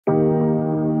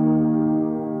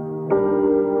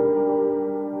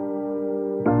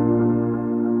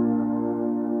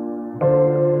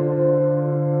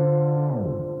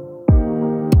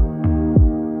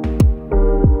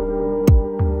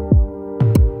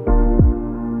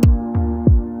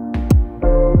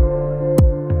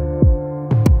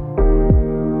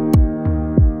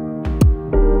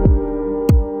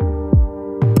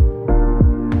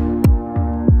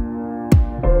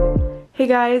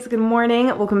guys, good morning.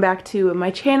 Welcome back to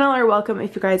my channel, or welcome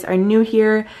if you guys are new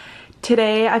here.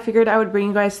 Today I figured I would bring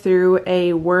you guys through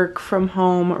a work from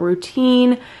home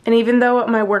routine, and even though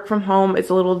my work from home is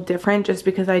a little different just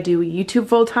because I do YouTube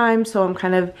full time, so I'm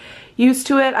kind of used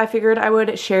to it, I figured I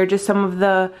would share just some of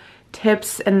the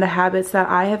tips and the habits that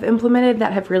I have implemented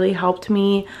that have really helped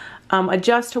me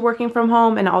adjust to working from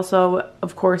home, and also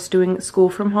of course doing school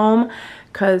from home,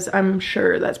 because I'm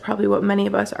sure that's probably what many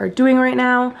of us are doing right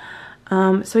now.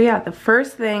 So yeah, the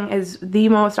first thing is the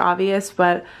most obvious,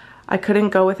 but I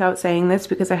couldn't go without saying this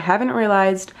because I haven't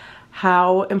realized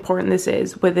how important this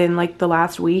is within like the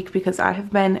last week, because I have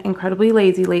been incredibly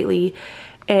lazy lately,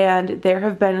 and there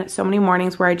have been so many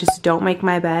mornings where I just don't make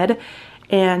my bed.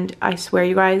 And I swear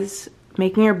you guys,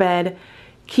 making your bed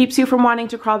keeps you from wanting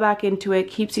to crawl back into it,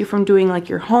 keeps you from doing like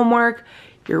your homework,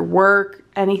 your work,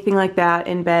 anything like that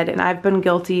in bed. And I've been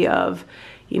guilty of,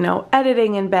 you know,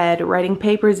 editing in bed, writing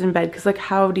papers in bed, because like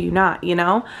how do you not, you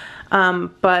know?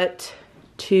 But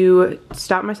to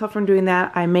stop myself from doing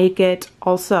that, I make it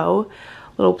also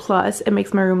a little plus. It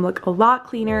makes my room look a lot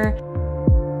cleaner.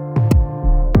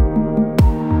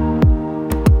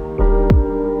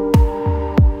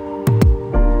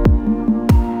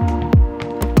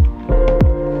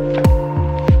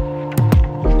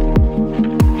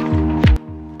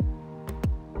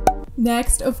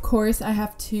 Next, of course, I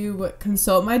have to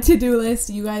consult my to-do list.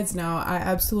 You guys know I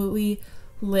absolutely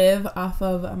live off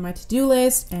of my to-do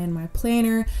list and my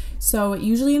planner. So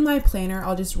usually in my planner,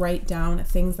 I'll just write down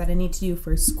things that I need to do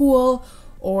for school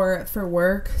or for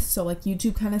work, so like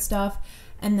YouTube kind of stuff.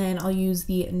 And then I'll use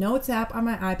the Notes app on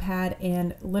my iPad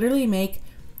and literally make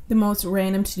the most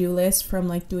random to-do list, from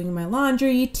like doing my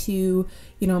laundry to,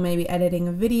 you know, maybe editing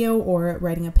a video or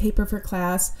writing a paper for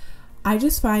class. I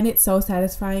just find it so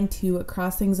satisfying to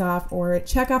cross things off or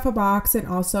check off a box, and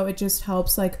also it just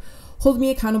helps like hold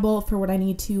me accountable for what I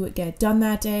need to get done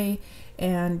that day.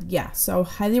 And yeah, so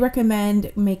highly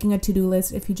recommend making a to-do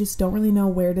list if you just don't really know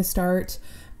where to start,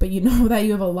 but you know that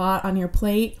you have a lot on your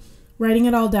plate. Writing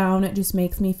it all down, it just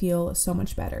makes me feel so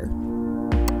much better.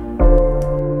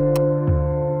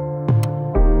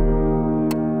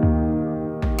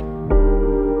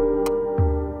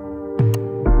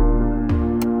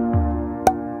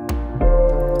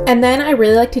 And then I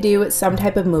really like to do some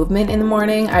type of movement in the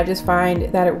morning. I just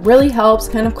find that it really helps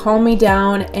kind of calm me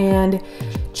down and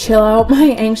chill out my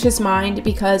anxious mind,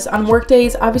 because on work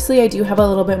days, obviously I do have a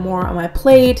little bit more on my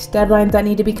plate, deadlines that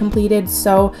need to be completed.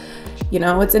 So, you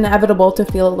know, it's inevitable to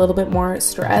feel a little bit more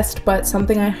stressed, but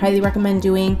something I highly recommend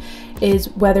doing is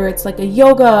whether it's like a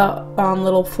yoga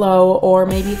little flow, or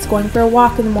maybe it's going for a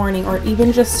walk in the morning, or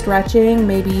even just stretching.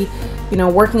 Maybe, you know,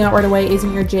 working out right away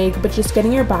isn't your jig, but just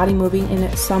getting your body moving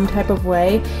in some type of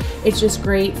way. It's just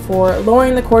great for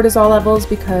lowering the cortisol levels,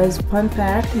 because fun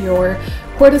fact, your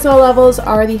cortisol levels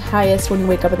are the highest when you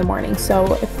wake up in the morning.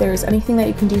 So if there's anything that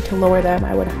you can do to lower them,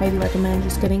 I would highly recommend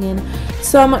just getting in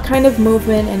some kind of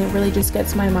movement, and it really just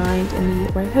gets my mind in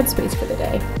the right headspace for the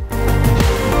day.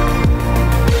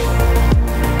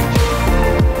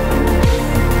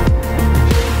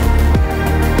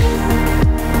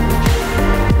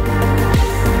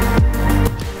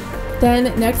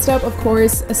 Then next up, of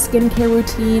course, a skincare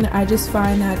routine. I just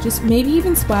find that just maybe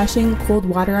even splashing cold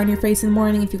water on your face in the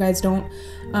morning, if you guys don't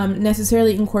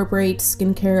necessarily incorporate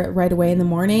skincare right away in the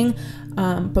morning.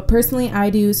 But personally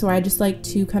I do, so I just like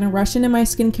to kind of rush into my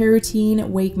skincare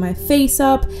routine, wake my face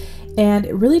up, and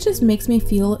it really just makes me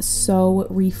feel so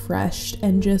refreshed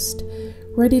and just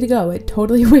ready to go. It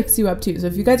totally wakes you up too. So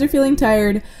if you guys are feeling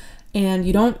tired and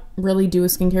you don't really do a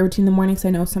skincare routine in the morning, because I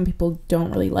know some people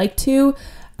don't really like to,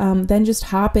 then just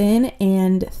hop in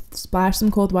and splash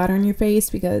some cold water on your face,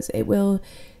 because it will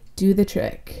do the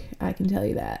trick. I can tell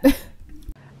you that.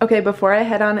 Okay, before I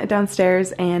head on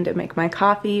downstairs and make my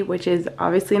coffee, which is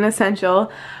obviously an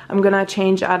essential, I'm gonna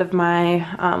change out of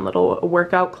my little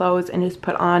workout clothes and just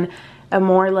put on a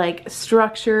more like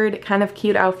structured, kind of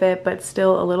cute outfit, but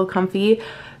still a little comfy,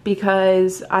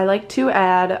 because I like to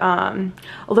add a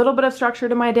little bit of structure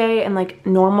to my day and like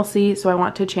normalcy. So I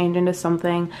want to change into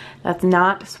something that's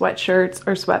not sweatshirts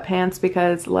or sweatpants,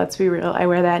 because let's be real, I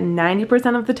wear that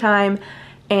 90% of the time,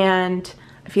 and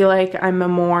I feel like I'm a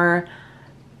more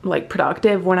like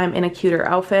productive when I'm in a cuter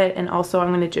outfit. And also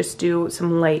I'm gonna just do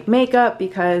some light makeup,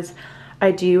 because I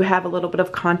do have a little bit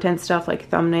of content stuff like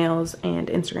thumbnails and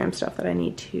Instagram stuff that I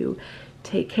need to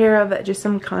take care of, just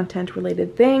some content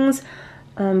related things.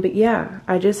 But yeah,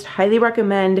 I just highly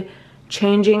recommend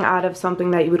changing out of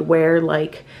something that you would wear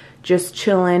like just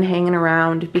chilling, hanging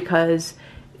around, because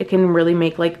it can really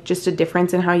make like just a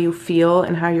difference in how you feel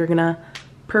and how you're gonna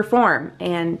perform,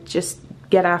 and just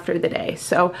get after the day.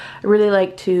 So I really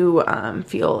like to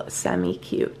feel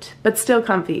semi-cute, but still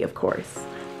comfy, of course.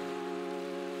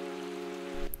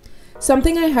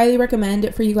 Something I highly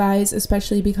recommend for you guys,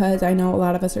 especially because I know a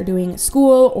lot of us are doing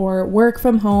school or work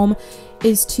from home,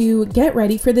 is to get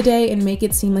ready for the day and make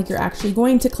it seem like you're actually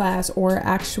going to class or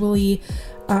actually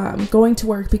going to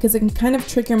work, because it can kind of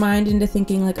trick your mind into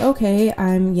thinking like, okay,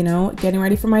 I'm, you know, getting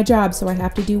ready for my job, so I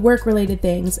have to do work related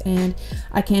things and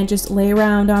I can't just lay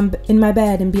around in my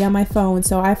bed and be on my phone.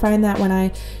 So I find that when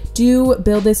I do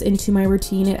build this into my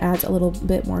routine, it adds a little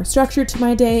bit more structure to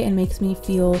my day and makes me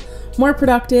feel more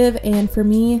productive. And for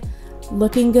me,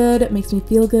 looking good makes me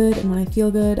feel good, and when I feel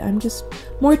good, I'm just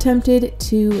more tempted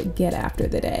to get after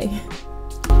the day.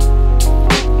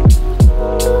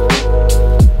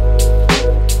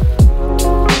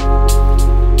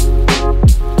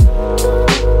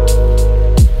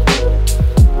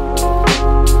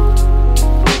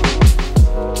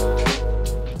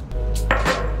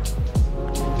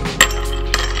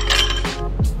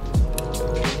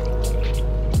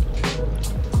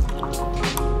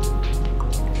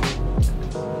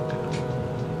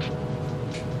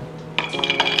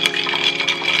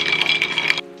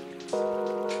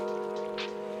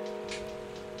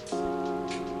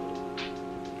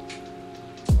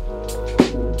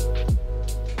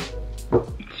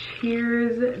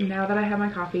 Cheers. Now that I have my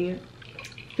coffee,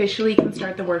 officially can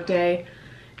start the workday.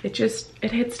 It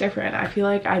hits different. I feel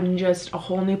like I'm just a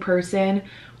whole new person.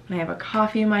 When I have a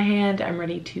coffee in my hand, I'm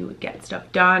ready to get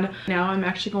stuff done. Now I'm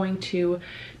actually going to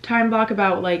time block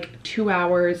about like 2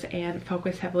 hours and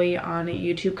focus heavily on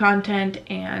YouTube content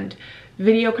and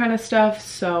video kind of stuff.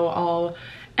 So I'll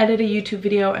edit a YouTube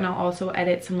video, and I'll also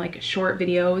edit some like short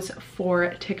videos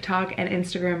for TikTok and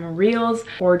Instagram Reels,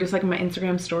 or just like my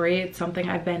Instagram story. It's something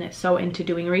I've been so into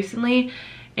doing recently,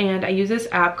 and I use this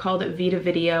app called Vita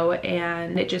Video,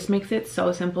 and it just makes it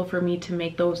so simple for me to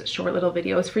make those short little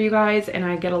videos for you guys. And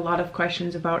I get a lot of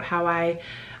questions about how I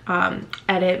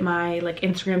edit my like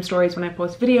Instagram stories when I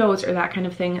post videos or that kind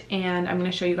of thing, and I'm going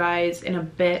to show you guys in a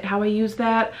bit how I use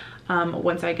that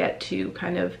once I get to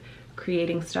kind of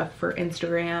creating stuff for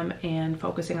Instagram and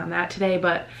focusing on that today.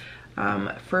 But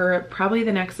for probably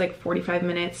the next like 45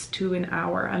 minutes to an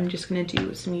hour, I'm just gonna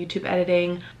do some YouTube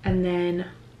editing, and then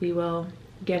we will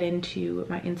get into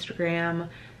my Instagram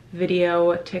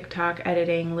video, TikTok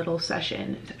editing little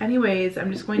session. Anyways,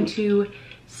 I'm just going to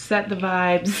set the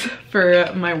vibes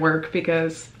for my work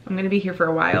because I'm gonna be here for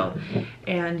a while,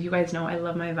 and you guys know I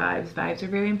love my vibes. Vibes are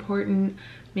very important.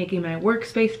 Making my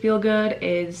workspace feel good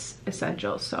is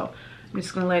essential. So I'm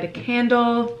just gonna light a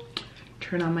candle,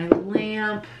 turn on my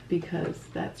lamp because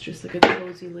that's just like a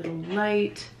cozy little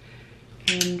light,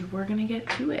 and we're gonna get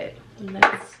to it.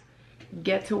 Let's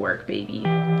get to work, baby.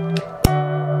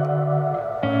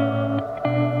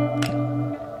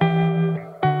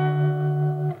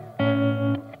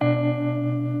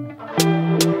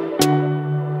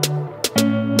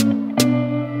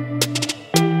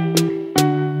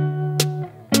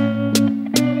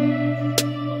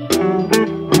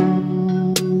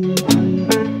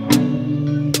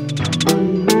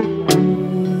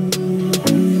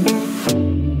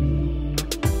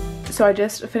 So I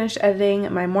just finished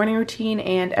editing my morning routine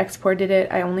and exported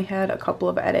it. I only had a couple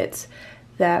of edits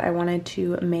that I wanted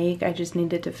to make. I just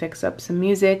needed to fix up some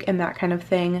music and that kind of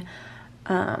thing.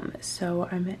 So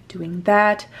I'm doing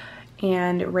that.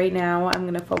 And right now I'm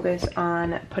gonna focus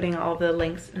on putting all the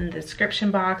links in the description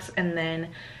box and then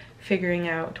figuring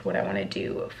out what I wanna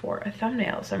do for a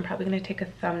thumbnail. So I'm probably gonna take a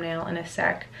thumbnail in a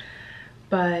sec.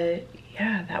 But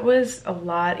yeah, that was a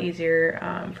lot easier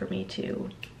for me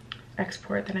to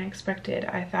export than I expected.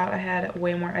 I thought I had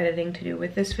way more editing to do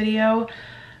with this video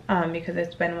because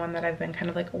it's been one that I've been kind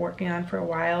of like working on for a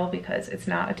while, because it's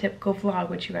not a typical vlog,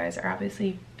 which you guys are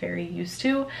obviously very used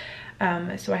to.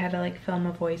 So I had to like film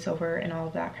a voiceover and all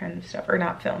of that kind of stuff, or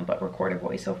not film, but record a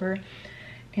voiceover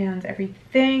and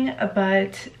everything.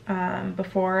 But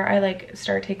before I like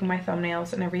start taking my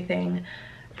thumbnails and everything,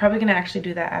 I'm probably gonna actually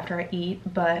do that after I eat,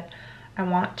 but I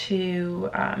want to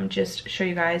just show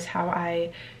you guys how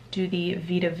I do the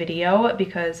Vita video,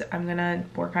 because I'm gonna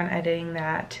work on editing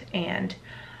that and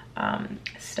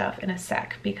stuff in a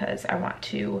sec, because I want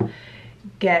to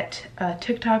get a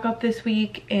TikTok up this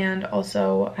week, and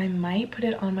also I might put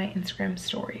it on my Instagram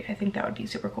story. I think that would be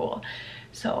super cool.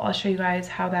 So I'll show you guys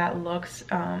how that looks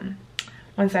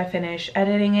once I finish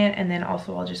editing it, and then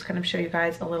also I'll just kind of show you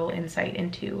guys a little insight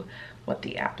into what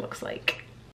the app looks like.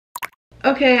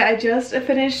 Okay, I just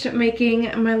finished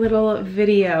making my little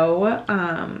video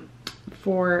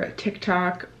for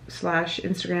TikTok /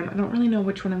 Instagram. I don't really know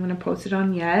which one I'm gonna post it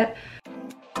on yet.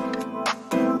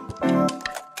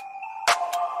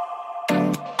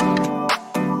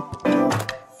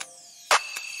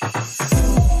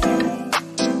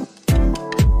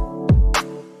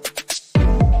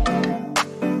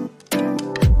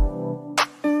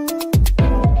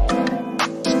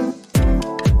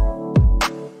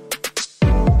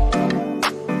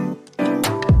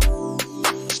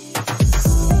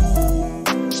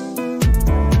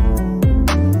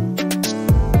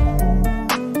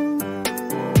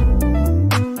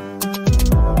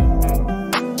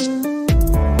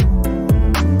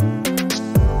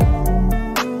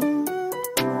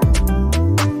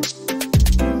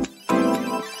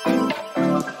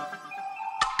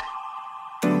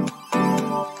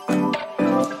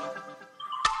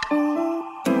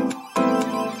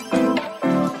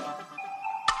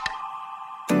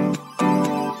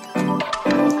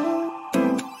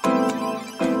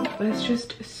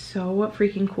 just so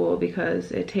freaking cool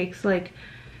because it takes like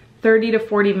 30 to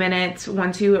 40 minutes.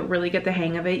 Once you really get the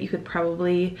hang of it, you could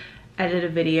probably edit a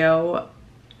video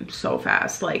so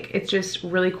fast. Like, it's just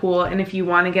really cool. And if you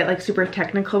want to get like super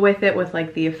technical with it, with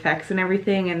like the effects and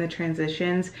everything and the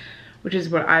transitions, which is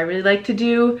what I really like to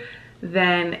do,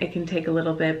 then it can take a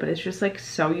little bit, but it's just like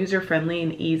so user-friendly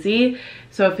and easy.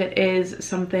 So if it is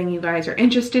something you guys are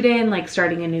interested in, like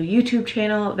starting a new YouTube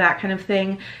channel, that kind of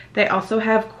thing, they also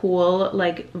have cool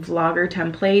like vlogger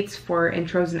templates for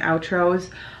intros and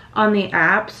outros on the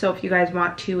app. So if you guys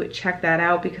want to check that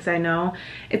out, because I know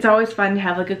it's always fun to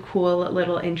have like a cool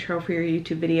little intro for your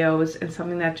YouTube videos and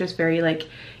something that's just very like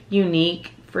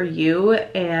unique for you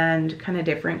and kind of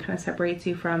different, kind of separates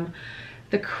you from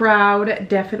the crowd.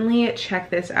 Definitely check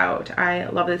this out. I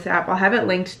love this app. I'll have it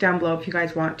linked down below if you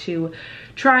guys want to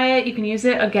try it. You can use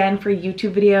it again for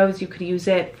YouTube videos. You could use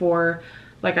it for,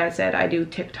 like I said, I do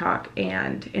TikTok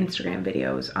and Instagram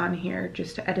videos on here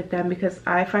just to edit them because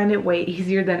I find it way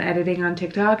easier than editing on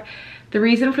TikTok. The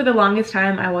reason for the longest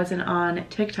time I wasn't on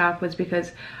TikTok was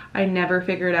because I never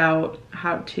figured out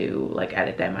how to like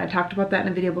edit them. I talked about that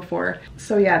in a video before.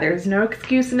 So yeah, there's no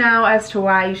excuse now as to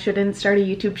why you shouldn't start a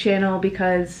YouTube channel,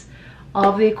 because all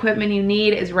of the equipment you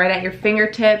need is right at your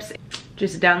fingertips.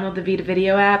 Just download the Vita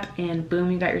video app and boom,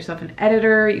 you got yourself an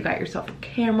editor, you got yourself a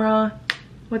camera.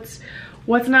 What's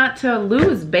not to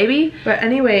lose, baby? But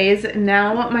anyways,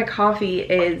 now my coffee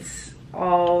is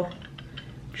all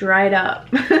dried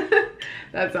up.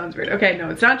 That sounds weird. Okay, no,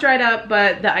 it's not dried up,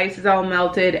 but the ice is all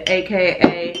melted,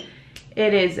 aka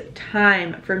it is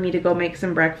time for me to go make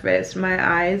some breakfast.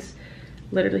 My eyes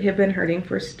literally have been hurting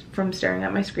from staring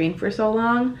at my screen for so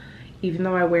long. Even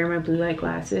though I wear my blue light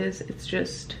glasses, it's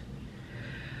just,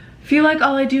 I feel like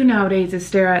all I do nowadays is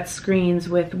stare at screens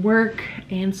with work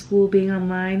and school being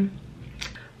online.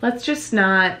 Let's just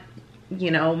not,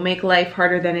 you know, make life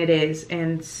harder than it is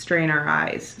and strain our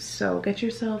eyes. So get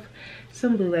yourself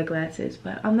some blue light glasses.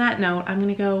 But on that note, I'm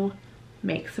gonna go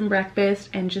make some breakfast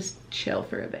and just chill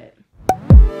for a bit.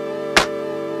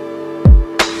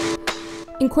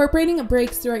 Incorporating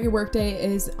breaks throughout your workday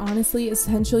is honestly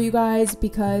essential, you guys,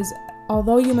 because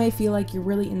although you may feel like you're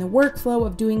really in the workflow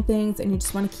of doing things and you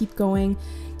just want to keep going,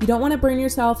 you don't want to burn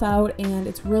yourself out, and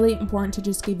it's really important to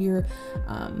just give your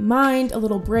mind a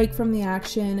little break from the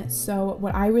action. So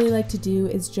what I really like to do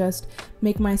is just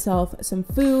make myself some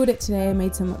food. Today I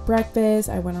made some breakfast.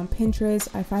 I went on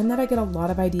Pinterest. I find that I get a lot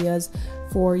of ideas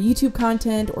for YouTube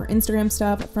content or Instagram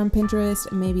stuff from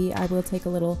Pinterest. Maybe I will take a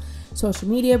little social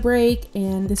media break,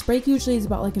 and this break usually is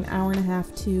about like an hour and a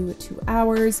half to 2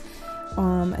 hours.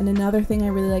 And another thing I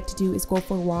really like to do is go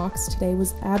for walks. Today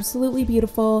was absolutely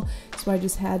beautiful, so I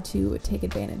just had to take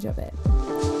advantage of it.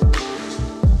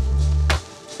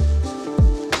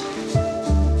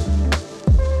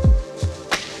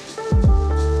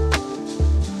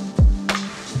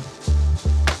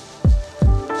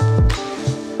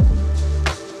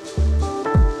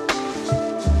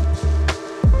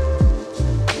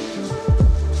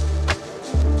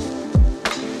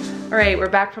 All right, we're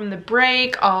back from the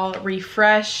break, all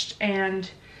refreshed and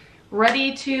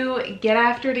ready to get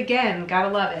after it again. Gotta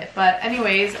love it. But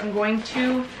anyways, I'm going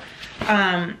to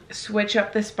switch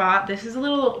up the spot. This is a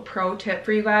little pro tip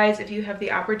for you guys. If you have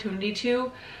the opportunity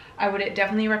to, I would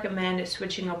definitely recommend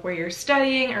switching up where you're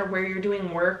studying or where you're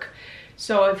doing work.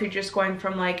 So if you're just going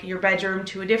from like your bedroom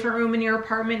to a different room in your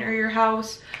apartment or your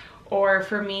house, or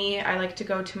for me, I like to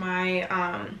go to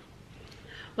my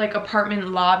like apartment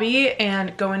lobby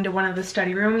and go into one of the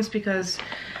study rooms, because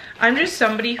I'm just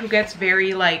somebody who gets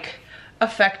very like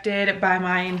affected by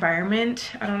my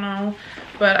environment. I don't know,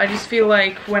 but I just feel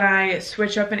like when I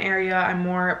switch up an area, I'm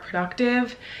more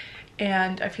productive,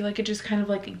 and I feel like it just kind of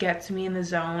like gets me in the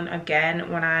zone again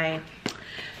when I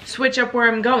switch up where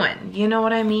I'm going, you know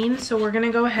what I mean? So we're gonna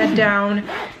go head down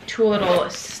to a little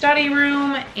study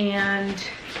room and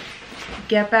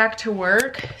get back to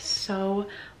work. So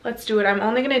let's do it. I'm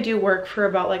only gonna do work for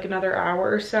about like another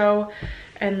hour or so,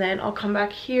 and then I'll come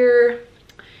back here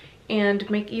and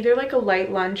make either like a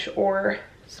light lunch or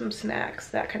some snacks,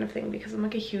 that kind of thing, because I'm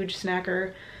like a huge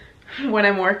snacker when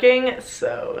I'm working.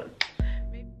 So,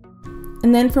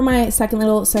 and then for my second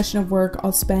little session of work,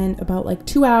 I'll spend about like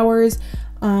 2 hours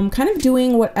kind of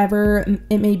doing whatever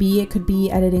it may be. It could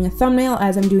be editing a thumbnail,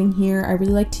 as I'm doing here. I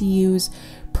really like to use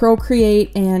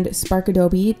Procreate and Spark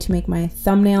Adobe to make my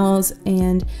thumbnails,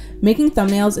 and making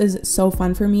thumbnails is so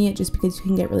fun for me just because you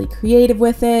can get really creative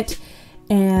with it,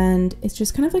 and it's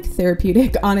just kind of like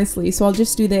therapeutic, honestly. So I'll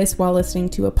just do this while listening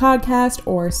to a podcast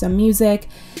or some music.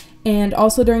 And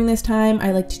also during this time,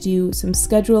 I like to do some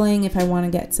scheduling if I want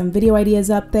to get some video ideas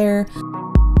up there.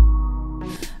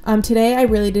 Today I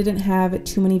really didn't have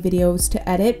too many videos to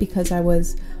edit because I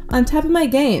was on top of my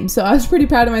game, so I was pretty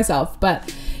proud of myself.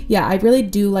 But yeah, I really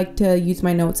do like to use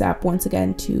my notes app once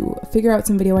again to figure out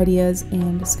some video ideas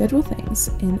and schedule things.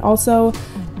 And also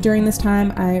during this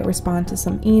time I respond to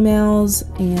some emails,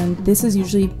 and this is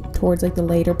usually towards like the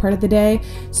later part of the day,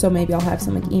 so maybe I'll have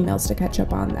some like emails to catch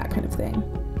up on, that kind of thing.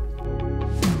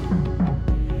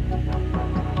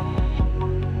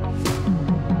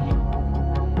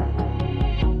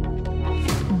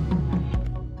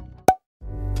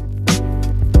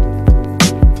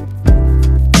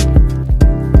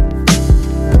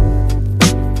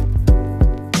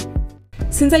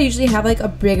 Since I usually have like a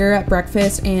bigger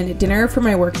breakfast and dinner for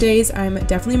my work days, I'm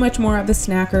definitely much more of a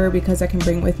snacker because I can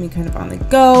bring it with me kind of on the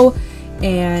go,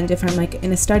 and if I'm like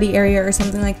in a study area or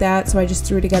something like that. So I just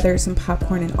threw together some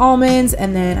popcorn and almonds,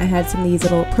 and then I had some of these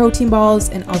little protein balls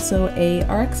and also a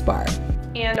RX bar.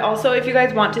 And also, if you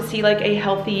guys want to see like a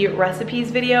healthy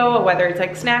recipes video, whether it's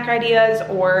like snack ideas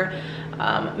or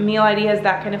meal ideas,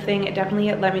 that kind of thing,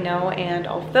 definitely let me know and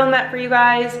I'll film that for you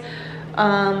guys.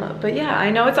 But yeah,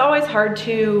 I know it's always hard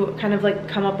to kind of like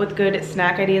come up with good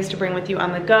snack ideas to bring with you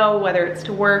on the go, whether it's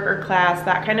to work or class,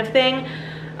 that kind of thing.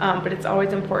 But it's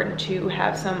always important to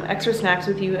have some extra snacks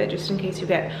with you just in case you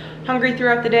get hungry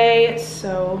throughout the day.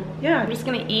 So yeah, I'm just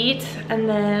gonna eat and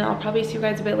then I'll probably see you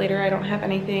guys a bit later. I don't have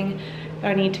anything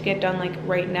that I need to get done like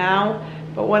right now,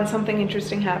 but once something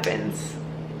interesting happens,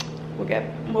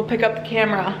 we'll pick up the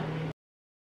camera.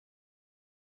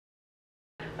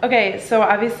 Okay, so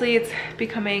obviously it's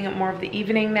becoming more of the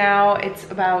evening now. It's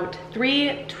about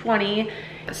 3:20.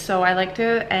 So I like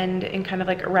to end and kind of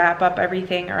like wrap up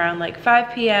everything around like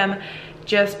 5 p.m.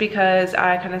 just because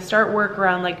I kind of start work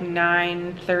around like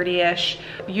 9:30ish.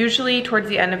 Usually towards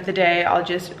the end of the day, I'll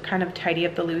just kind of tidy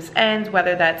up the loose ends,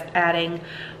 whether that's adding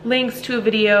links to a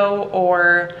video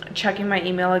or checking my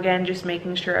email again, just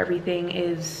making sure everything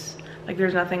is like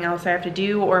there's nothing else I have to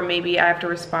do, or maybe I have to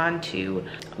respond to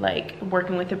like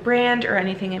working with a brand or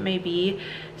anything it may be.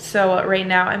 So right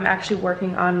now I'm actually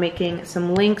working on making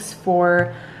some links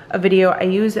for a video. I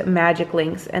use magic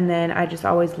links, and then I just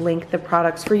always link the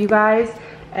products for you guys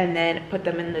and then put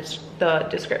them in the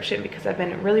description, because I've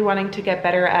been really wanting to get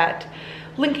better at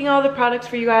linking all the products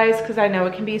for you guys, because I know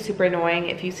it can be super annoying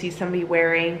if you see somebody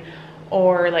wearing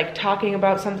or like talking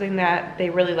about something that they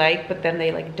really like, but then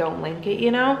they like don't link it, you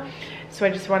know? So I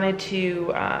just wanted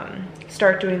to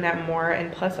start doing that more, and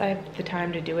plus I have the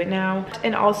time to do it now.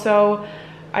 And also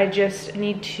I just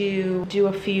need to do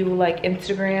a few like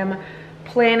Instagram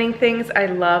planning things. I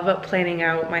love planning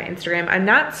out my Instagram. I'm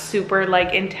not super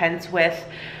like intense with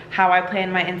how I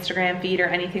plan my Instagram feed or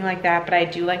anything like that, but I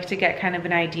do like to get kind of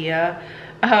an idea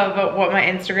of what my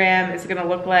Instagram is gonna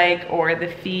look like, or the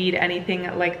feed, anything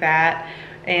like that,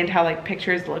 and how like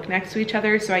pictures look next to each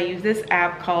other. So I use this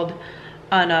app called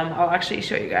I'll actually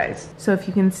show you guys. So if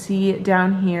you can see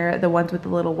down here, the ones with the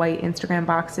little white Instagram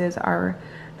boxes are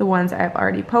the ones I've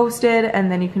already posted,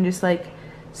 and then you can just like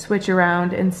switch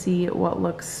around and see what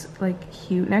looks like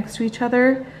cute next to each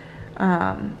other.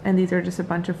 And these are just a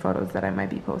bunch of photos that I might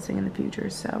be posting in the future.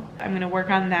 So I'm gonna work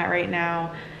on that right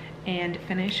now and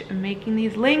finish making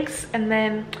these links, and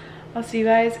then I'll see you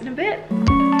guys in a bit.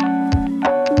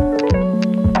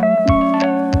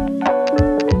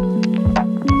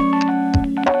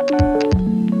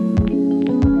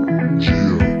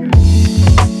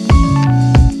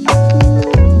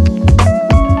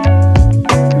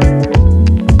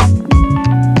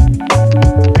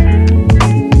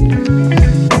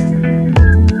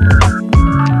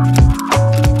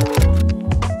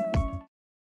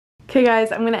 Okay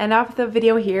guys, I'm gonna end off the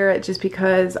video here just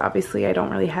because obviously I don't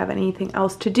really have anything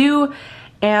else to do.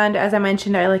 And as I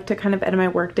mentioned, I like to kind of end my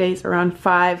work days around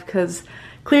 5 because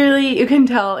clearly you can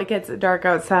tell it gets dark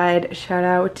outside. Shout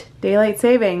out daylight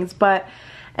savings. But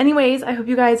anyways, I hope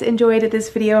you guys enjoyed this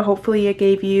video. Hopefully it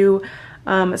gave you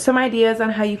some ideas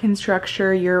on how you can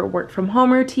structure your work from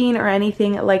home routine or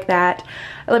anything like that.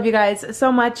 I love you guys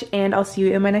so much, and I'll see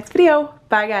you in my next video.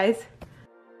 Bye guys.